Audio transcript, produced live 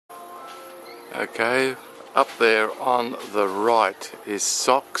Okay, up there on the right is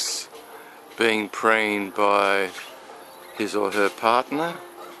Socks being preened by his or her partner.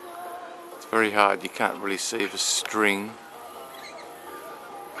 It's very hard, you can't really see the string.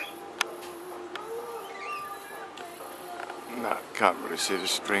 No, can't really see the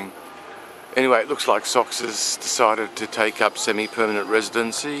string. Anyway, it looks like Socks has decided to take up semi-permanent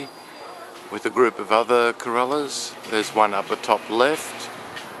residency with a group of other corellas. There's one up the top left.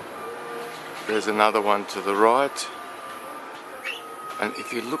 There's another one to the right. And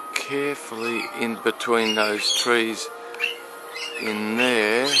if you look carefully in between those trees, in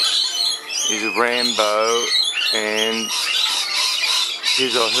there is Rambo and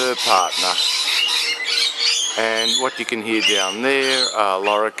his or her partner. And what you can hear down there are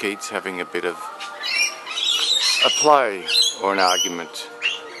lorikeets having a bit of a play or an argument.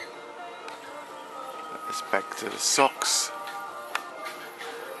 It's back to the Socks.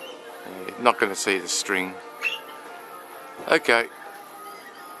 You're not going to see the string. Okay.